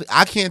exactly.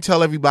 I can't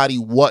tell everybody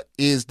what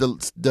is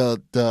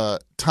the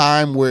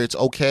time where it's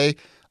okay.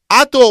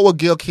 I thought what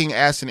Gayle King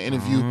asked in the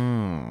interview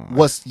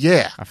was,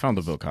 I found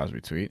the Bill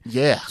Cosby tweet.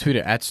 Yeah.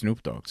 Tweeted at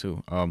Snoop Dogg,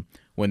 too.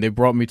 When they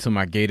brought me to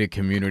my gated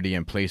community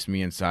and placed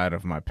me inside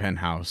of my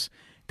penthouse,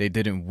 they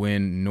didn't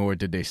win, nor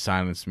did they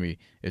silence me.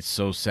 It's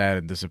so sad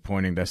and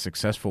disappointing that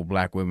successful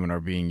black women are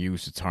being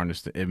used to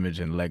tarnish the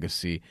image and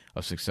legacy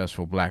of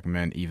successful black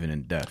men, even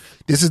in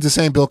death. This is the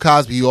same Bill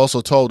Cosby who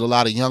also told a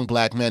lot of young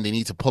black men they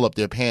need to pull up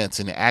their pants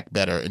and act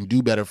better and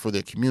do better for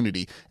their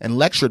community, and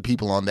lectured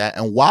people on that.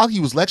 And while he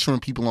was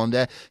lecturing people on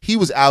that, he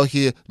was out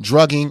here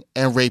drugging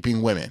and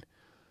raping women.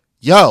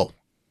 Yo,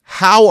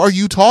 how are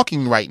you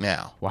talking right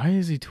now? Why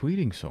is he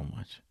tweeting so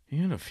much? He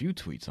had a few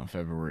tweets on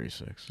February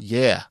 6th.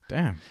 Yeah.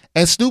 Damn.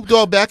 And Snoop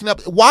Dogg backing up.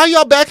 Why are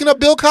y'all backing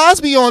up Bill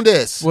Cosby on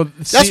this? Well,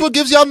 that's what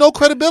gives y'all no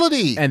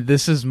credibility. And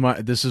this is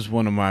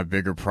one of my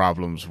bigger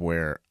problems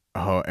where,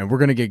 and we're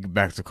going to get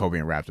back to Kobe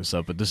and wrap this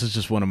up, but this is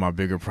just one of my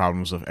bigger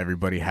problems of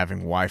everybody having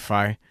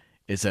Wi-Fi,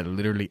 is that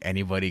literally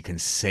anybody can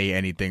say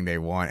anything they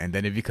want, and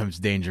then it becomes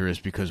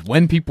dangerous because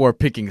when people are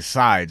picking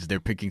sides,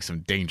 they're picking some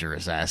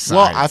dangerous ass sides.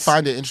 Well, I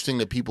find it interesting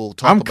that people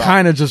talk about... I'm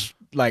kind of just...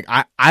 Like,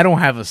 I don't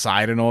have a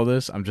side in all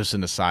this. I'm just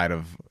in the side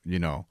of,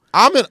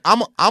 I'm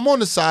on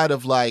the side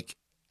of, like,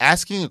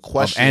 asking a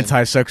question. Of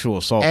anti-sexual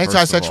assault.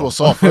 Anti-sexual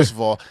assault, first of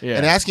all. Yeah.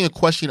 And asking a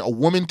question, a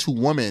woman to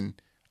woman,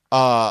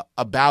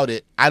 about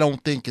it, I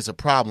don't think is a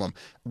problem.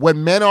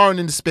 When men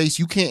aren't in the space,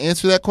 you can't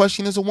answer that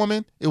question as a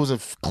woman. It was a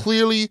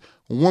clearly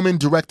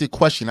woman-directed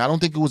question. I don't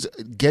think it was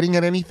getting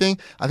at anything.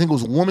 I think it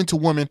was woman to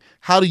woman.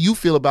 How do you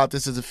feel about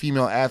this as a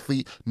female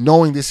athlete,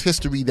 knowing this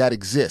history that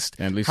exists?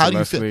 And Lisa How do you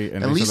Leslie,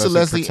 feel? And Lisa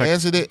Leslie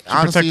answered it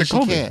honestly as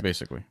she can.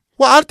 Basically.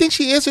 Well, I think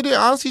she answered it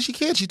honestly she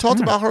can. She talked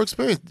about her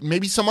experience.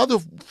 Maybe some other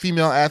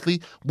female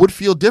athlete would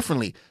feel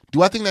differently.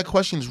 Do I think that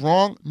question is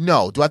wrong?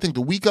 No. Do I think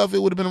the week of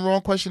it would have been a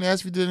wrong question to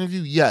ask if you did an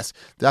interview? Yes.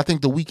 Did I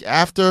think the week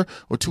after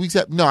or 2 weeks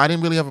after? No, I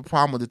didn't really have a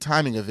problem with the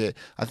timing of it.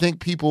 I think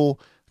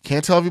people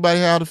can't tell everybody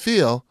how to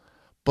feel,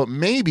 but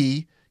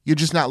maybe you're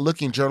just not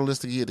looking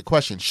journalistically at the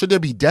question. Should there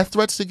be death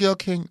threats to Gayle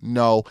King?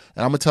 No.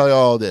 And I'm going to tell you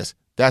all this.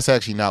 That's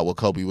actually not what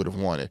Kobe would have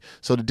wanted.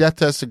 So the death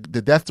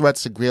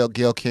threats to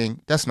Gayle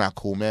King, that's not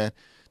cool, man.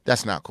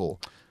 That's not cool.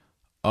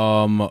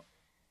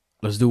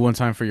 Let's do One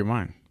Time for Your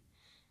Mind.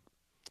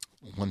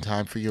 One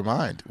Time for Your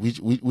Mind.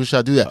 We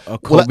shall do that. A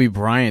Kobe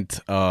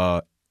Bryant.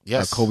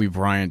 Yes. A Kobe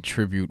Bryant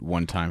tribute.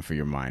 One Time for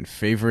Your Mind.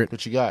 Favorite.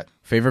 What you got?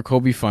 Favorite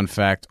Kobe fun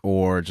fact,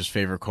 or just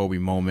favorite Kobe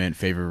moment,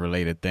 favorite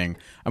related thing.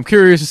 I'm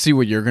curious to see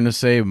what you're gonna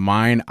say.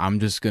 Mine, I'm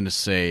just gonna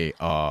say,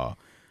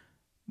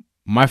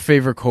 my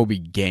favorite Kobe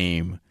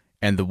game,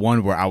 and the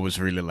one where I was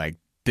really like,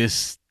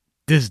 this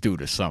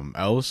dude is something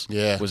else.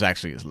 Yeah. Was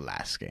actually his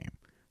last game.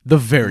 The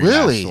very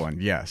Really? last one,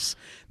 yes.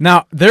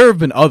 Now, there have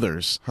been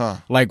others. Huh.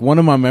 Like, one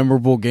of my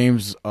memorable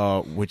games,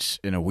 which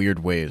in a weird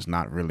way is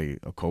not really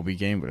a Kobe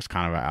game, but it's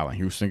kind of an Allen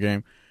Houston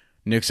game.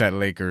 Knicks at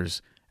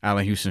Lakers,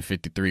 Allen Houston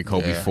 53,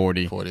 Kobe Yeah,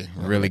 40. 40.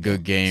 Really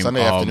good game.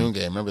 Sunday afternoon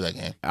game. Remember that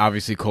game?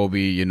 Obviously,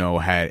 Kobe,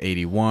 had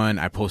 81.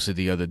 I posted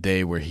the other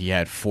day where he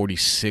had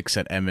 46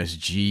 at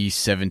MSG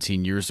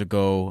 17 years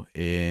ago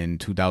in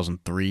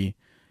 2003.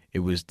 It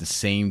was the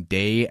same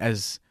day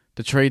as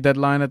the trade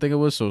deadline, I think it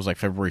was. So it was like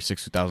February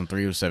 6,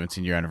 2003. It was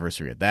 17-year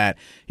anniversary of that.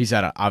 He's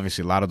had,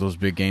 obviously, a lot of those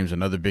big games.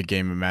 Another big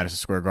game in Madison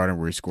Square Garden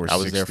where he scored 60.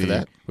 I was there for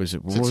that. Was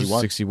it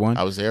 61? 61?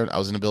 I was there. I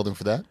was in the building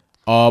for that.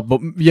 But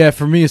yeah,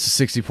 for me, it's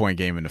a 60-point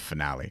game in the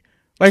finale.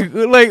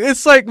 Like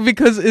it's like,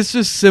 because it's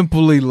just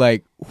simply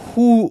like,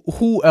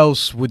 who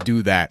else would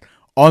do that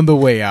on the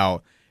way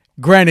out?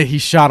 Granted, he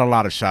shot a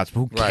lot of shots,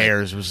 but who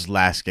cares? It was his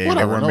last game.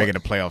 They weren't making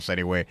the playoffs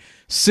anyway.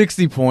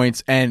 60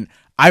 points, and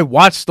I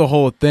watched the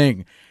whole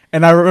thing,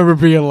 and I remember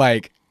being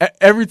like,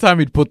 every time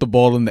he'd put the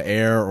ball in the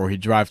air or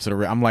he'd drive to the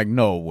rim, I'm like,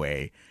 no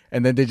way.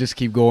 And then they just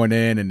keep going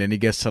in, and then he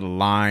gets to the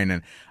line,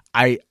 and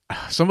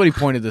somebody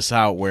pointed this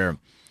out where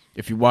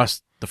if you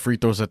watch the free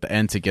throws at the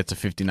end to get to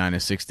 59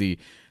 and 60,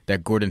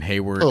 that Gordon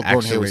Hayward.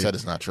 Gordon Hayward said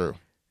it's not true.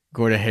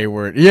 Gordon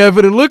Hayward, yeah,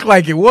 but it looked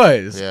like it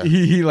was. Yeah.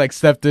 He like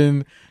stepped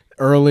in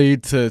early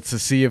to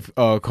see if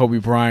Kobe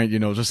Bryant,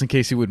 just in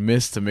case he would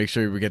miss, to make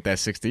sure he would get that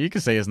 60. You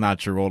can say it's not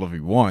true all if he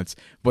wants,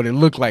 but it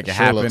looked like it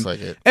happened. Looks like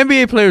it.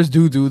 NBA players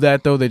do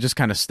that though. They just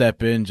kind of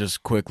step in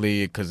just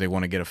quickly because they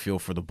want to get a feel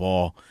for the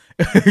ball.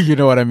 You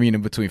know what I mean,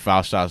 in between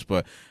foul shots.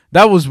 But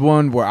that was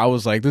one where I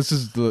was like, this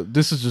is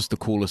just the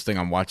coolest thing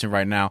I'm watching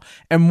right now,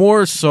 and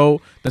more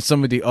so than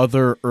some of the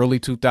other early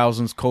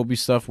 2000s Kobe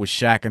stuff with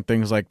Shaq and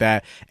things like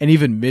that, and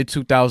even mid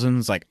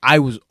 2000s. Like, I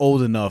was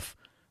old enough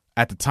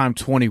at the time,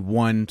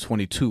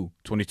 22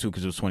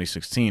 because it was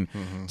 2016,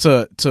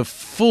 to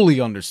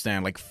fully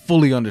understand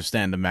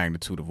the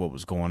magnitude of what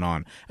was going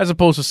on, as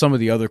opposed to some of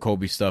the other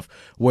Kobe stuff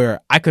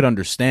where I could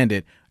understand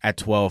it at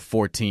 12,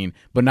 14,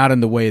 but not in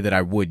the way that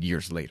I would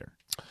years later.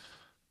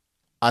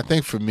 I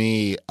think for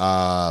me,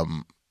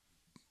 my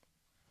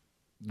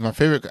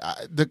favorite,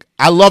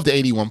 I love the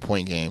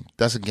 81-point game.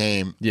 That's a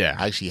game I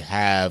actually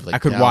have. Like, I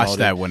could watch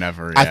that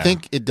whenever. I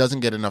think it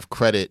doesn't get enough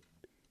credit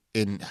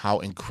in how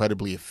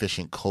incredibly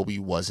efficient Kobe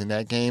was in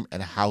that game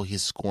and how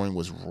his scoring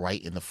was right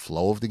in the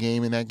flow of the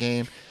game in that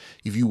game.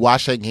 If you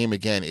watch that game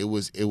again, it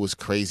was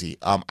crazy.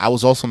 I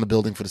was also in the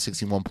building for the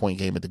 61-point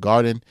game at the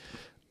Garden.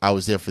 I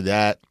was there for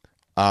that.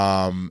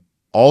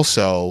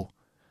 Also,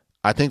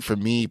 I think for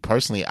me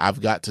personally,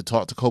 I've got to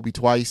talk to Kobe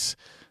twice.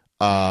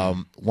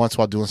 Once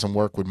while doing some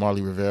work with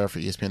Marley Rivera for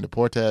ESPN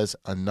Deportes.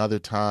 Another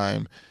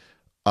time,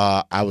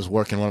 I was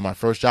working one of my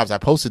first jobs. I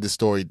posted this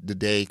story the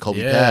day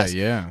Kobe passed.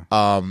 Yeah.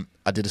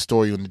 I did a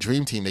story on the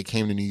Dream Team. They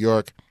came to New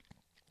York,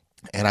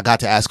 and I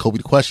got to ask Kobe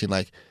the question,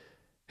 like,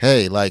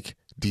 hey, like,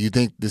 do you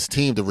think this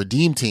team, the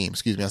Redeem Team,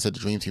 excuse me, I said the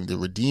Dream Team, the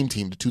Redeem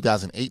Team, the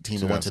 2008 team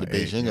that went to the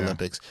Beijing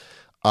Olympics,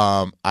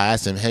 I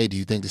asked him, hey, do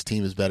you think this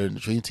team is better than the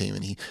Dream Team?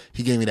 And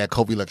he gave me that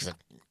Kobe look. He's like,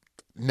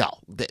 no,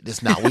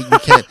 it's not. We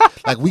can't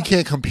we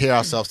can't compare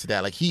ourselves to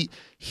that. Like he.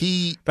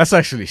 That's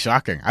actually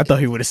shocking. I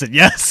thought he would have said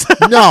yes.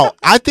 No,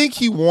 I think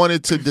he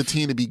wanted the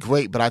team to be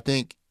great, but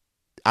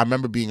I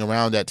remember being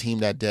around that team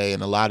that day,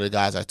 and a lot of the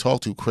guys I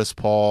talked to, Chris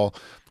Paul,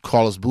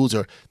 Carlos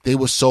Boozer, they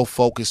were so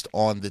focused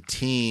on the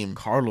team.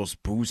 Carlos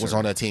Boozer was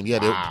on that team. Yeah,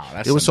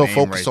 wow, they were so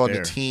focused on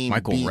the team.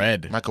 Michael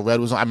Redd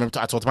was on. I remember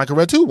I talked to Michael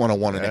Redd too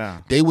one-on-one.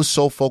 Yeah. They were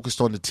so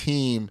focused on the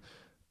team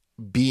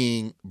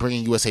bringing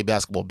USA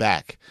basketball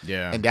back.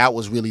 Yeah. And that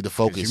was really the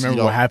focus. You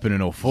remember what happened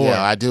in 04?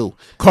 Yeah, I do.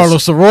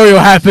 Carlos Arroyo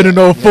happened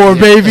in 04,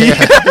 baby.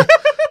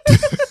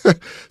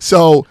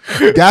 So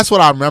that's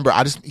what I remember.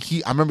 I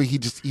remember he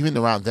just, even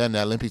around then,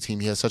 the Olympic team,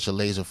 he had such a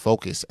laser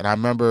focus. And I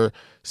remember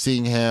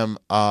seeing him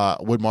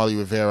with Marley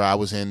Rivera. I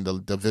was in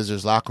the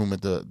visitors' locker room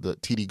at the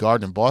TD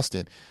Garden in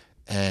Boston.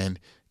 And,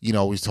 we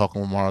was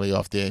talking with Marley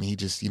off there, and he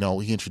just,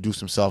 he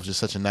introduced himself, just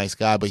such a nice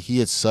guy. But he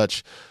had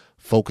such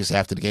focus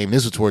after the game.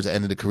 This was towards the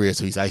end of the career,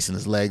 so he's icing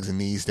his legs and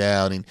knees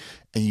down, and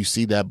you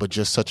see that, but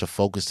just such a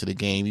focus to the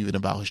game, even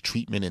about his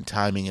treatment and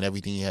timing and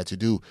everything he had to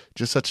do.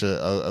 Just such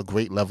a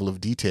great level of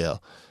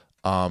detail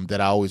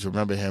that I always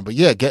remember him. But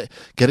yeah,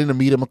 getting to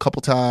meet him a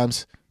couple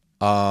times,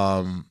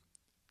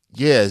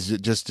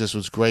 it just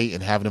was great,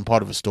 and having him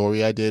part of a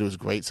story I did was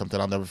great. Something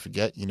I'll never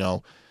forget.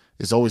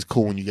 It's always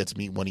cool when you get to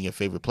meet one of your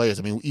favorite players.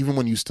 I mean, even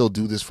when you still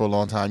do this for a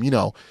long time,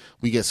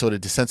 we get sort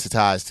of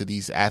desensitized to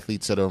these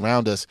athletes that are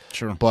around us.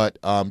 Sure. But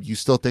you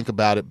still think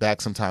about it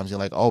back sometimes. You're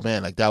like, oh,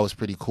 man, like that was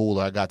pretty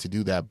cool, or I got to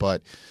do that.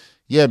 But,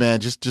 yeah,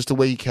 man, just the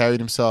way he carried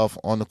himself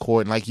on the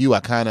court. And like you, I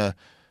kind of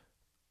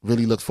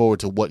really looked forward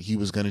to what he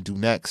was going to do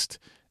next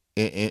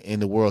in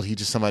the world. He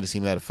just somebody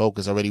seemed to have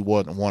focus. Already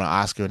won an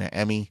Oscar and an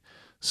Emmy.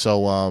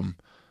 So,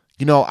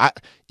 I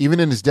even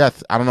in his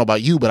death, I don't know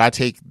about you, but I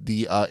take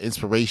the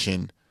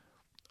inspiration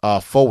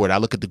forward. I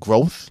look at the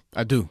growth.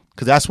 I do,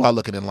 because that's why I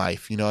look at it in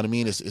life. You know what I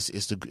mean? It's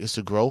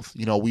the growth.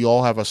 We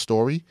all have a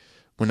story.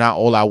 We're not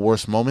all our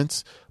worst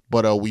moments,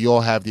 but we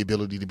all have the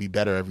ability to be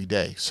better every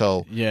day.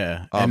 So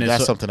yeah, and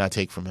that's something I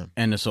take from him.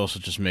 And it's also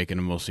just making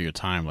the most of your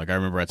time. Like I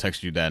remember I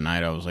texted you that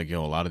night. I was like,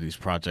 "Yo, a lot of these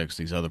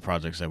other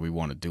projects that we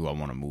want to do, I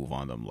want to move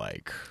on them."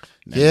 Like,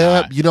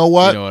 yeah, you know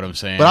what? You know what I'm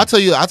saying? But I'll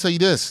tell you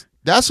this.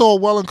 That's all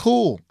well and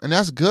cool, and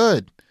that's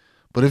good.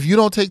 But if you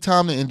don't take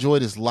time to enjoy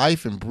this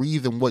life and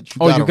breathe and what you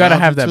got to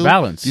have that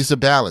balance. It's a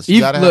balance. You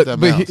got to have that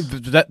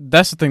balance.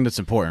 That's the thing that's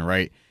important,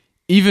 right?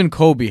 Even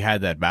Kobe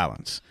had that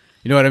balance.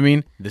 You know what I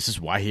mean? This is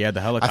why he had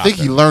the helicopter. I think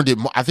he learned it.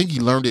 I think he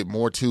learned it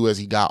more too as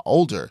he got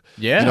older.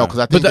 Yeah, you know, because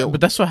I think.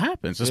 But that's what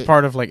happens. It's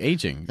part of like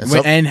aging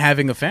and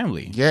having a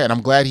family. Yeah, and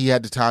I'm glad he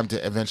had the time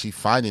to eventually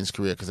find in his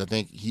career, because I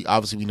think he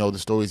obviously, we know the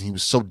stories. He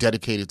was so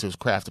dedicated to his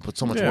craft and put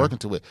so much work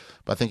into it.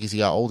 But I think as he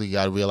got older, he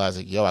got to realize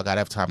like, yo, I gotta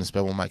have time to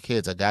spend with my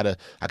kids. I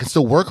can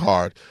still work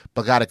hard,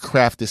 but gotta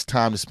craft this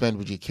time to spend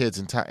with your kids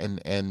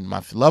and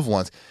my loved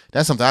ones.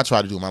 That's something I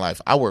try to do in my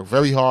life. I work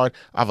very hard.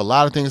 I have a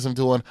lot of things I'm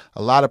doing,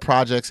 a lot of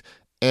projects.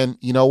 And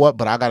you know what?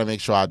 But I got to make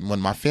sure when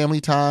my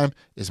family time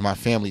is my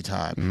family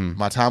time. Mm-hmm.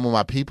 My time with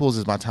my peoples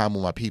is my time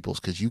with my peoples,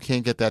 because you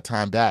can't get that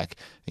time back.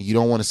 And you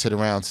don't want to sit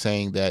around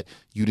saying that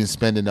you didn't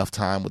spend enough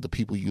time with the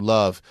people you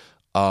love,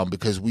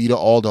 because we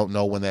all don't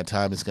know when that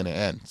time is going to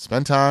end.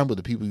 Spend time with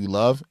the people you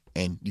love,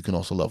 and you can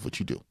also love what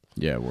you do.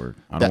 Yeah, word.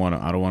 I don't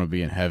want to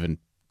be in heaven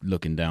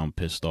looking down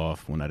pissed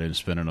off when I didn't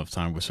spend enough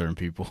time with certain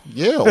people.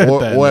 Yeah,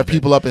 or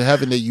people up in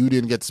heaven that you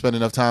didn't get to spend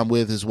enough time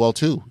with as well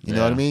too. You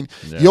know what I mean?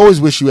 Yeah. You always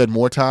wish you had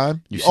more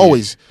time. You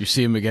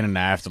see him again in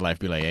the afterlife,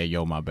 be like, hey,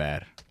 yo, my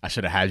bad. I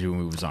should have had you when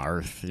we was on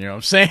Earth. You know what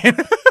I'm saying?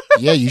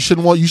 Yeah, you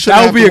shouldn't.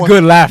 That would be a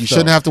good laugh. You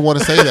shouldn't have to want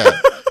to say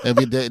that. And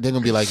they're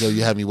gonna be like, yo,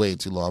 you had me waiting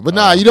too long. But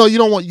nah, you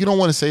don't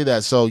want to say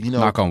that. So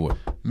knock on wood.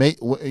 Make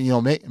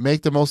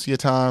the most of your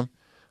time.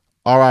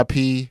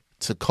 R.I.P.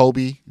 to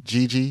Kobe,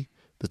 Gigi.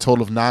 The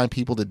total of 9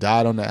 people that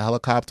died on that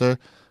helicopter,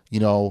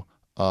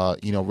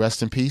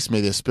 rest in peace.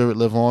 May their spirit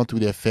live on through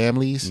their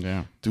families,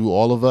 through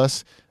all of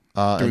us.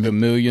 Through the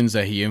millions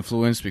that he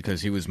influenced,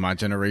 because he was my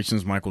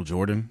generation's Michael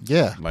Jordan.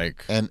 Yeah.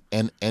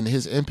 And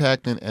his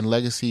impact and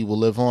legacy will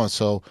live on.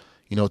 So,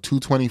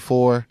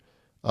 224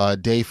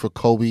 day for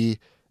Kobe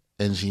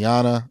and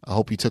Gianna. I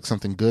hope you took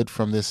something good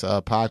from this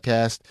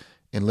podcast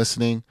and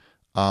listening,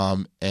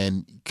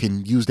 and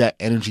can use that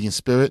energy and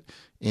spirit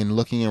in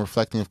looking and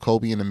reflecting of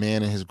Kobe and the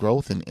man and his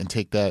growth, and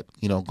take that,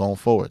 going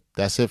forward.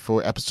 That's it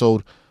for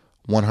episode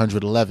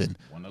 111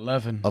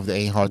 of the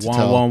Ain't Hard to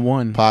Tell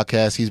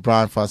podcast. He's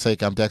Brian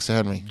Fonseca. I'm Dexter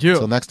Henry.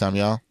 Until next time,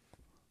 y'all.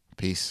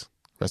 Peace.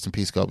 Rest in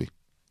peace, Kobe.